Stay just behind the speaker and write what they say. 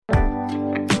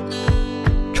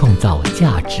造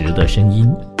价值的声音。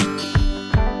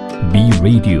B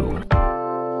Radio。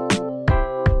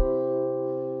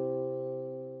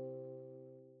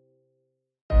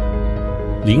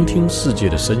聆听世界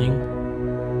的声音，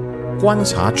观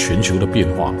察全球的变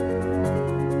化。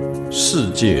世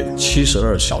界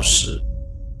72小时。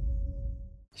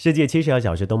世界72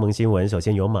小时东盟新闻，首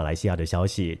先有马来西亚的消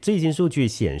息。最新数据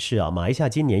显示马来西亚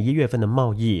今年1月份的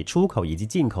贸易、出口以及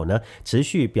进口呢，持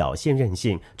续表现韧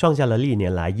性，创下了历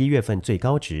年来1月份最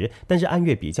高值。但是按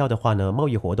月比较的话呢，贸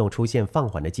易活动出现放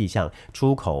缓的迹象，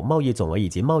出口贸易总额以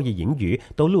及贸易盈余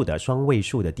都录得双位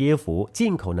数的跌幅，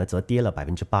进口呢则跌了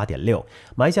 8.6%。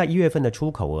马来西亚1月份的出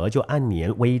口额就按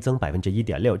年微增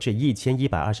 1.6% 至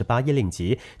1128亿令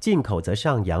吉，进口则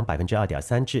上扬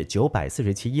 2.3% 至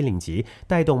947亿令吉，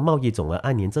带动贸易总额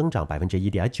按年增长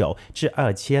 1.9% 至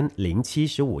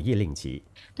2075亿令吉。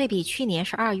对比去年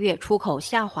12月，出口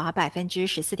下滑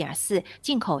 14.4%，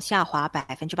 进口下滑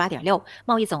 8.6%，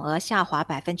 贸易总额下滑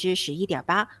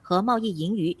 11.8%， 和贸易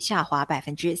盈余下滑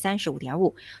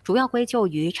 35.5%， 主要归咎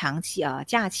于长期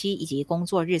假期以及工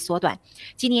作日缩短。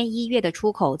今年1月的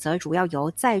出口则主要由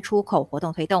再出口活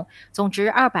动推动，总值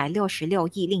266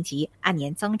亿令吉，按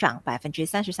年增长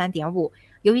 33.5%。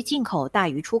由于进口大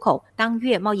于出口，当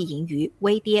月贸易盈余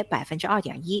微跌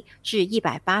 2.1% 至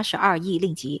182亿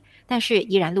令吉，但是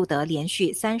依然录得连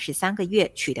续33个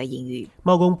月取得盈余。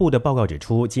贸工部的报告指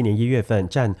出，今年1月份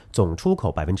占总出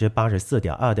口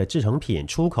 84.2% 的制成品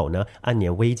出口呢，按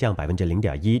年微降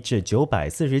 0.1% 至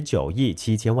949亿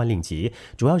7千万令吉，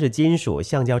主要是金属、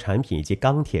橡胶产品以及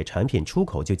钢铁产品出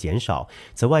口就减少。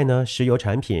此外呢，石油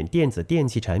产品、电子电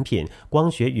器产品、光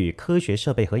学与科学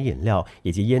设备和饮料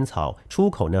以及烟草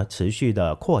出口呢持续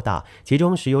的扩大，其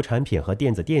中石油产品和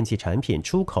电子电器产品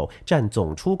出口占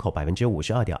总出口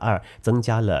 52.2%， 增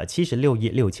加了76亿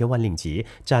6千万令吉，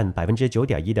占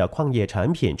 9.1% 的矿业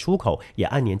产品出口也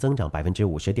按年增长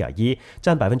 50.1%，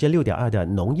 占 6.2% 的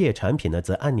农业产品呢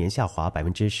则按年下滑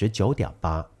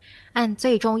 19.8%。按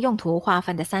最终用途划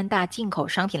分的3大进口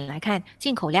商品来看，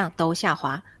进口量都下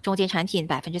滑，中间产品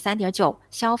 3.9%，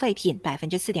 消费品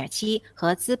 4.7%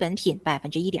 和资本品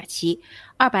 1.7%。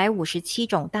257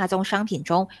种大宗商品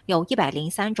中有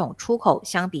103种出口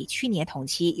相比去年同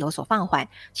期有所放缓，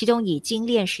其中以精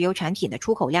炼石油产品的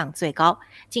出口量最高。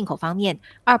进口方面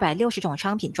，260种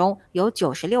商品中有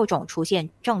96种出现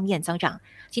正面增长。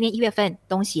今年1月份，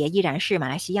东协依然是马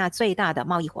来西亚最大的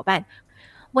贸易伙伴，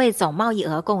为总贸易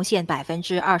额贡献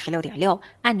 26.6%，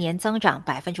 按年增长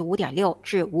 5.6%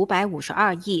 至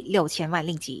552亿6千万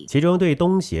令吉。其中对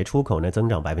东协出口呢增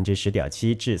长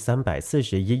 10.7% 至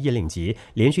341亿令吉，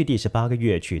连续第18个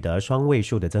月取得双位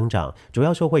数的增长，主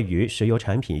要受惠于石油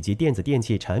产品以及电子电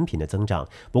器产品的增长。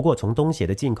不过从东协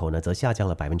的进口呢则下降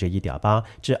了 1.8%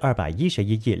 至211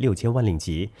亿6千万令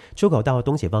吉。出口到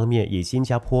东协方面，以新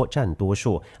加坡占多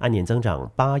数，按年增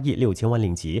长8亿6千万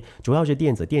令吉，主要是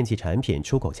电子电器产品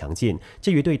出口强劲。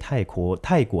至于对泰国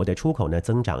的出口呢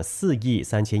增长4亿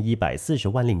3140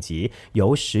万令吉，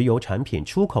由石油产品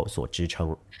出口所支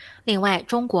撑。另外，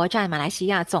中国占马来西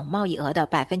亚总贸易额的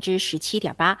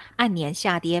 17.8%， 按年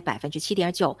下跌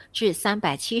 7.9% 至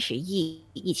370亿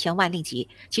1千万令吉，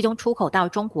其中出口到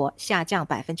中国下降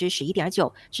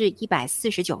 11.9% 至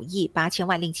149亿8千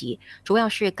万令吉，主要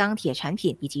是钢铁产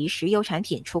品以及石油产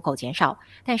品出口减少，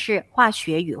但是化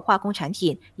学与化工产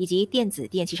品以及电子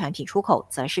电器产品出口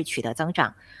则是取得增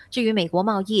长。至于美国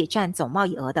贸易占总贸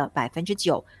易额的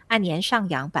 9%， 按年上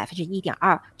扬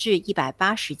 1.2% 至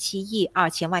187亿2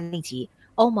千万令吉。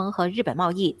欧盟和日本贸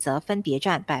易则分别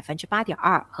占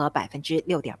 8.2% 和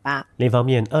 6.8%。 另一方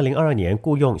面，2022年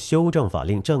雇用修正法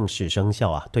令正式生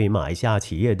效对马来西亚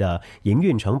企业的营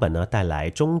运成本呢带来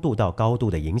中度到高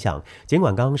度的影响。尽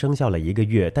管刚生效了1个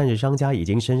月，但是商家已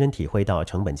经深深体会到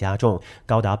成本加重，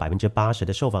高达 80%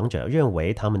 的受访者认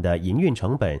为他们的营运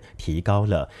成本提高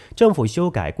了。政府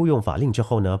修改雇用法令之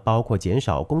后呢，包括减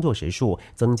少工作时数、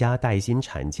增加带薪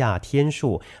产假天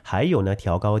数，还有呢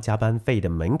调高加班费的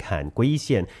门槛规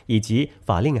限，以及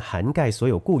法令涵盖所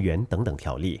有雇员等等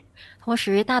条例。同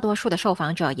时，大多数的受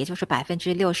访者，也就是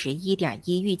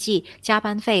 61.1% 预计加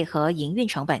班费和营运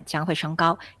成本将会升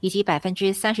高，以及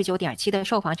 39.7% 的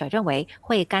受访者认为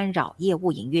会干扰业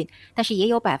务营运，但是也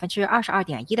有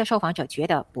 22.1% 的受访者觉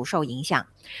得不受影响。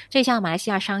这项马来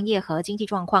西亚商业和经济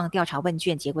状况调查问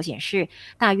卷结果显示，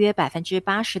大约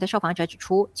 80% 的受访者指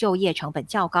出就业成本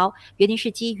较高，原因是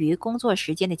基于工作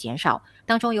时间的减少，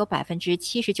当中有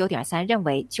 79.3% 认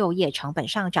为就业成本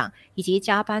上涨，以及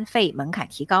加班费门槛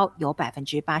提高有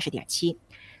 80.7%。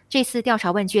这次调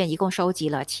查问卷一共收集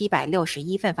了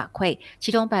761份反馈，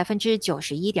其中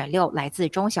91.6%来自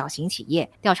中小型企业。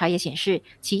调查也显示，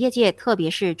企业界特别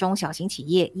是中小型企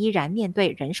业依然面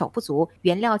对人手不足、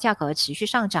原料价格持续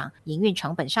上涨、营运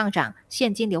成本上涨、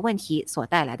现金流问题所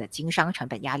带来的经商成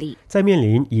本压力。在面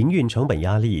临营运成本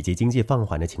压力以及经济放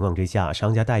缓的情况之下，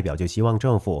商家代表就希望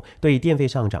政府对电费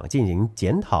上涨进行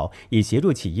检讨，以协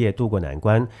助企业渡过难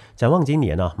关。展望今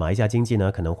年马来西亚经济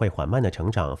可能会缓慢的成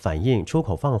长，反映出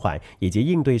口放缓以及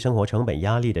应对生活成本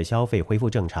压力的消费恢复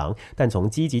正常。但从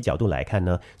积极角度来看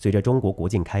随着中国国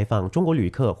境开放，中国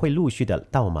旅客会陆续的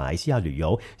到马来西亚旅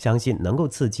游，相信能够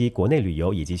刺激国内旅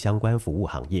游以及相关服务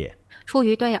行业。出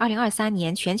于对2023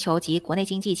年全球及国内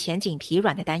经济前景疲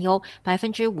软的担忧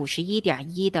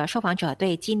，51.1%的受访者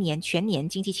对今年全年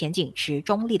经济前景持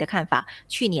中立的看法，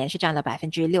去年是占了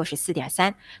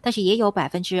64.3%，但是也有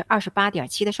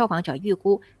28.7%的受访者预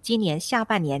估今年下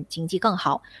半年经济更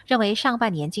好，认为上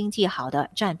半年经济好的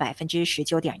占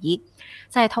19.1%。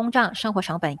在通胀、生活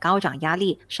成本高涨压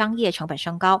力、商业成本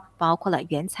升高，包括了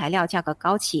原材料价格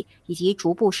高企以及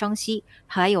逐步升息，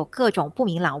还有各种不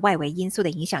明朗外围因素的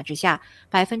影响之下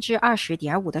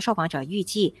，20.5%的受访者预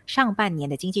计上半年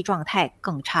的经济状态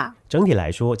更差。整体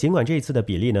来说，尽管这一次的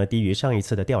比例低于上一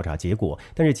次的调查结果，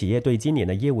但是企业对今年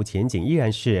的业务前景依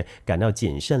然是感到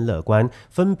谨慎乐观，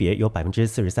分别有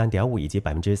43.5%以及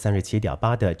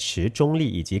37.8%的持中立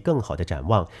以及更好的展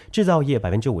望。制造业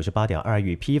58.2%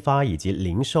与批发以及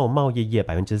零售贸易业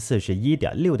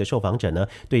41.6%的受访者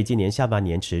对今年下半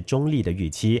年持中立的预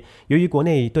期。由于国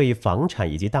内对房产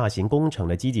以及大型工程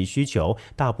的积极需求，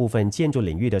大部分建筑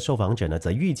领域的受访者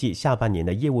则预计下半年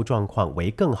的业务状况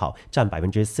为更好，占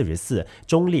44%，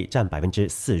中立占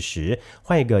40%。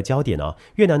换一个焦点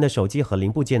越南的手机和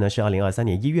零部件是2023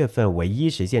年1月份唯一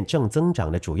实现正增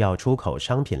长的主要出口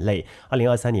商品类。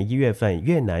2023年1月份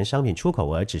越南商品出口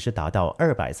额只是达到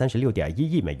236.1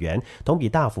亿美元，同比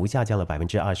大幅下降了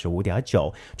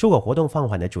25.9%。出口活动放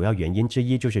缓的主要原因之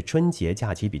一就是春节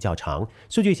假期比较长。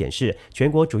数据显示，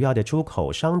全国主要的出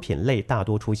口商品类大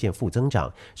多出现负增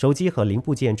长，手机和零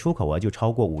部件出口额就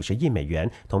超过50亿美元，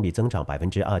同比增长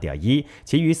2.1%。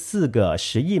其余4个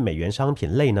10亿美元商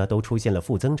品类都出现了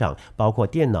负增长，包括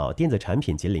电脑、电子产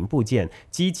品及零部件、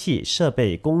机器、设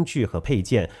备、工具和配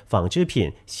件、纺织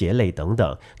品、鞋类等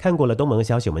等。看过了东盟的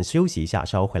消息，我们休息一下，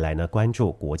稍后回来关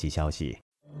注国际消息。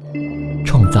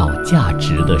创造价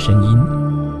值的声音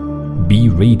 ，B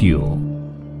Radio。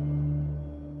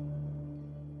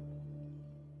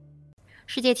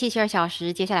世界72小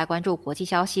时，接下来关注国际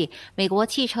消息。美国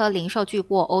汽车零售巨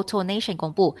擘 AutoNation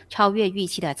公布超越预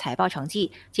期的财报成绩，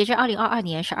截至2022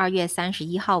年12月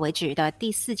31号为止的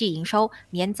第4季营收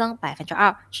年增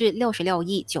2%至66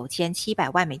亿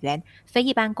9700万美元，非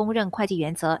一般公认会计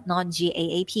原则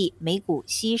Non-GAAP 每股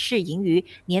稀释盈余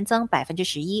年增11%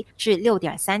至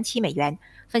6.37美元。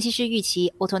分析师预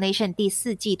期 AutoNation 第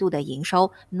4季度的营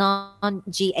收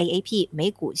Non-GAAP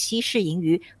每股稀释盈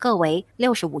余各为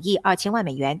65亿2000万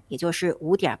美元，也就是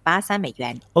5.83美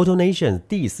元。AutoNation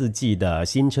第4季的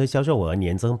新车销售额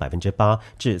年增8%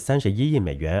至31亿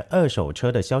美元，二手车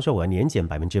的销售额年减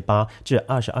8%至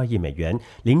22亿美元，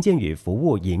零件与服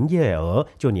务营业额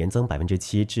就年增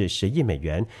7%至10亿美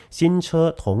元。新车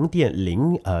同店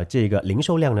零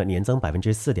售量年增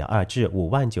4.2%至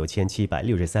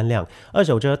59763辆，二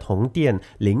手车同店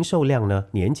零售量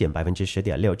年减10.6%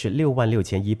至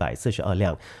66142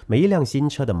辆，每一辆新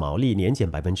车的毛利年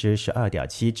减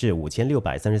12.7%至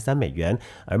5633美元，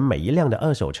而每一辆的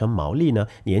二手车毛利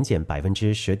年减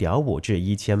10.5%至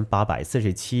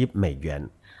1847美元。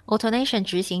AutoNation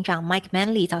执行长 Mike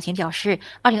Manley 早前表示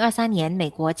，2023年美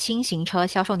国轻型车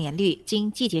销售年率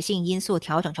经季节性因素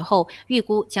调整之后，预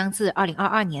估将自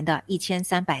2022年的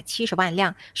1370万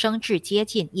辆升至接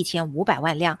近1500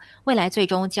万辆，未来最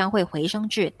终将会回升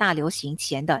至大流行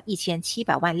前的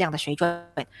1700万辆的水准。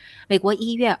美国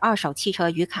1月二手汽车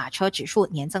与卡车指数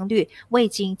年增率未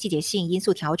经季节性因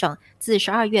素调整，自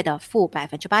12月的负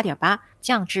 8.8%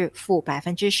 降至负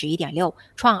 11.6%，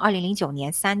 创2009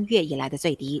年3月以来的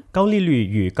最低。高利率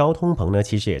与高通膨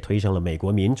其实也推升了美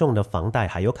国民众的房贷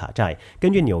还有卡债。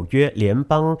根据纽约联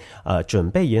邦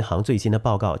准备银行最新的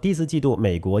报告，第4季度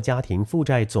美国家庭负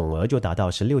债总额就达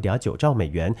到16.9兆美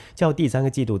元，较第3个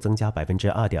季度增加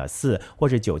 2.4%， 或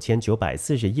是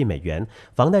9940亿美元。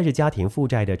房贷是家庭负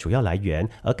债的主要来源，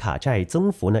而卡债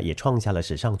增幅也创下了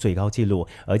史上最高纪录，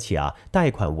而且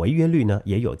贷款违约率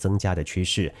也有增加的趋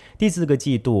势。第4个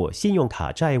季度信用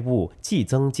卡债务季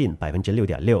增近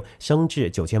 6.6%， 升至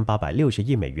9860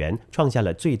亿美元，创下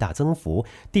了最大增幅。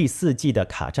第4季的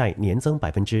卡债年增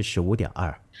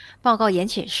 15.2%。报告也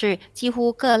显示，几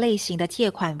乎各类型的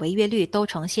借款违约率都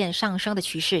呈现上升的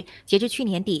趋势。截至去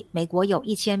年底，美国有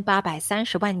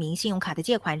1830万名信用卡的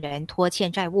借款人拖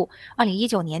欠债务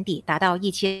，2019年底达到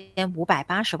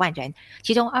1580万人，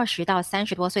其中20到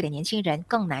30多岁的年轻人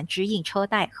更难支应车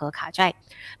贷和卡债。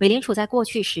美联储在过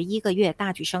去11个月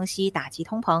大举升息打击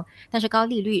通膨，但是高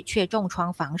利率却重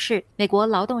创房市。美国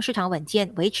劳动市场稳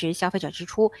健，维持消费者支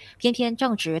出，偏偏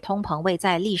正值通膨位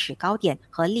在历史高点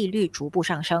和利率逐步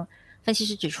上升。分析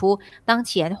师指出，当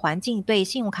前环境对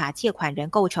信用卡借款人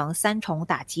构成3重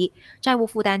打击，债务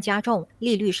负担加重，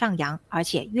利率上扬，而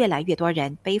且越来越多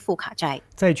人背负卡债。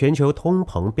在全球通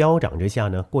膨飙涨之下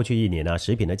呢，过去1年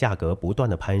食品的价格不断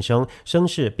的攀升，升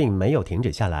势并没有停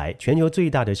止下来。全球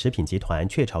最大的食品集团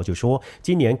雀巢就说，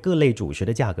今年各类主食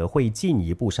的价格会进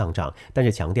一步上涨，但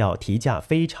是强调提价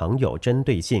非常有针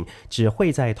对性，只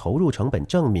会在投入成本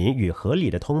证明与合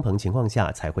理的通膨情况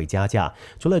下才会加价。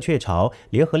除了雀巢、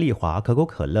联合利华、可口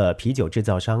可乐、啤酒制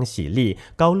造商喜力、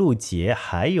高露洁，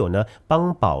还有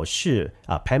邦宝适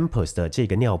Pampers 的这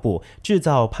个尿布，制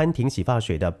造潘婷洗发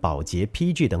水的宝洁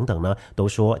PG 等等都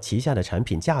说旗下的产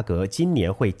品价格今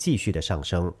年会继续的上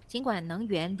升。尽管能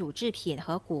源、乳制品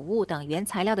和谷物等原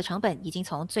材料的成本已经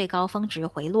从最高峰值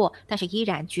回落，但是依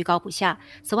然居高不下。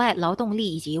此外，劳动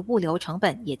力以及物流成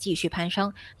本也继续攀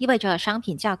升，意味着商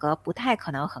品价格不太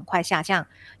可能很快下降。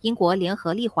英国联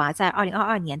合利华在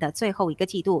2022年的最后一个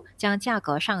季度将价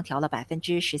格上调了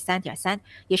 13.3%，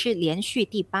 也是连续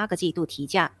第8个季度提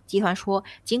价。集团说，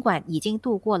尽管已经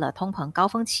度过了通膨高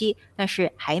峰期，但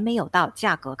是还没有到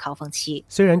价格高峰期。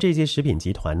虽然这些食品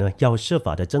集团要设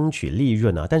法的争取利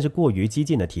润但是过于激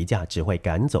进的提价只会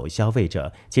赶走消费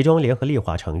者。其中联合利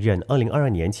华承认2022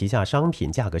年旗下商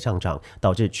品价格上涨，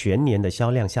导致全年的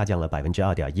销量下降了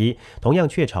 2.1%。 同样，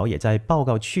雀巢也在报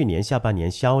告去年下半年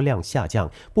销量下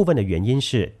降，部分的原因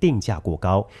是定价过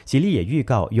高。喜力也预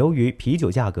告，由于啤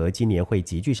酒价格今年会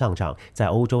急剧上涨，在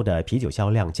欧洲的啤酒销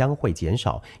量将会减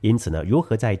少，因此如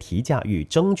何在提价与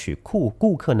争取顾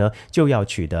客就要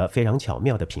取得非常巧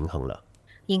妙的平衡了。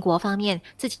英国方面，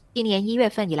自今年1月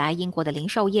份以来，英国的零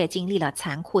售业经历了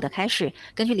残酷的开始。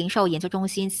根据零售研究中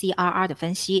心 CRR 的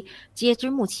分析，截至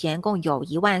目前共有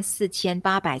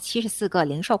14874个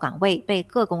零售岗位被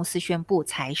各公司宣布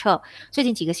裁撤。最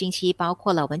近几个星期，包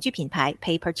括了文具品牌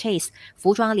Paper Chase、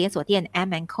服装连锁店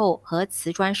M&Co 和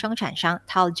瓷砖生产商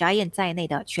Tall Giant 在内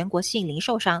的全国性零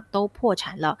售商都破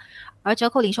产了。而折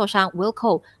扣零售商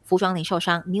Wilko、服装零售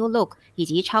商 New Look 以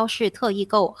及超市特易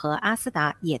购和阿斯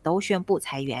达也都宣布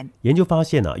裁员。研究发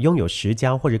现拥有10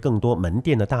家或者更多门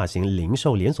店的大型零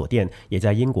售连锁店也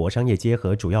在英国商业街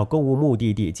和主要购物目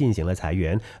的地进行了裁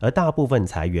员，而大部分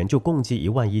裁员就共计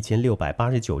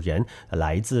11689人，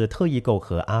来自特易购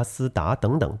和阿斯达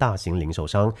等等大型零售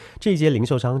商。这些零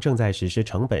售商正在实施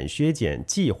成本削减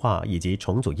计划以及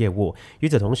重组业务。与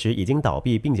此同时，已经倒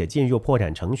闭并且进入破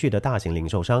产程序的大型零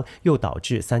售商又导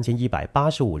致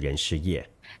3185人失业。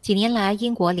几年来，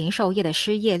英国零售业的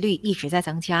失业率一直在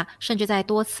增加，甚至在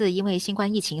多次因为新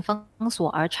冠疫情封锁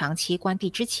而长期关闭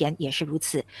之前也是如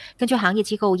此。根据行业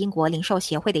机构英国零售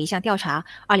协会的一项调查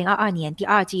，2022年第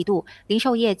2季度零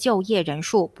售业就业人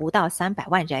数不到300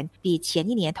万人，比前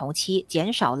一年同期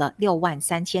减少了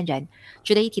63000人。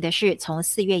值得一提的是，从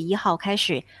4月1号开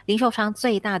始，零售商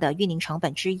最大的运营成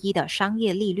本之一的商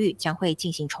业利率将会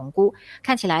进行重估，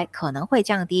看起来可能会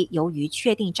降低由于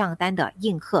确定账单的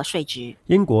应课税值。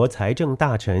英国财政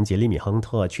大臣杰里米·亨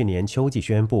特去年秋季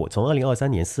宣布，从2023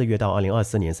年4月到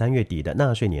2024年3月底的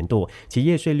纳税年度，企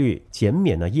业税率减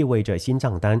免意味着新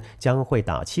账单将会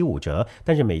打75折，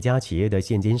但是每家企业的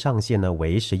现金上限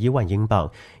为11万英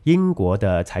镑。英国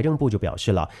的财政部就表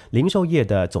示了，零售业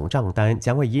的总账单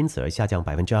将会因此而下降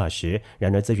 20%。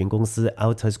然而，咨询公司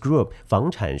Altus Group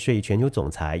房产税全球总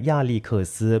裁亚历克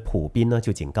斯·普宾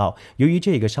就警告，由于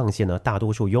这个上限大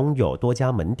多数拥有多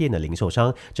家门店的零售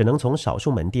商只能从少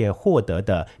数门店获得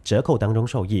的折扣当中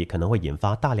受益，可能会引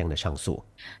发大量的上诉。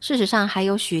事实上，还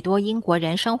有许多英国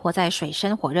人生活在水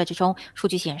深火热之中。数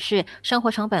据显示，生活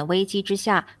成本危机之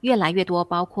下，越来越多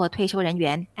包括退休人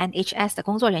员、NHS 的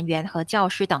工作人员和教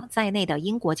师等在内的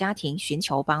英国家庭寻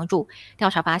求帮助。调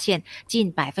查发现，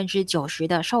近 90%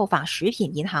 的受访食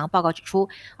品银行报告指出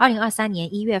，2023年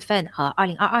1月份和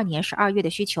2022年12月的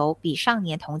需求比上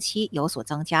年同期有所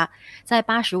增加。在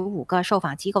85个受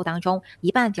访机构当中，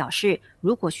一半表示，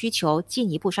如果需求进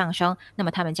一步上升，那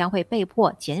么他们将会被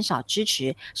迫减少支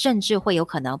持，甚至会有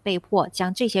可能被迫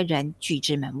将这些人拒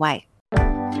之门外。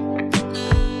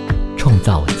创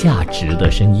造价值的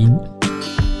声音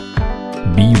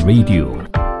 ，B Radio。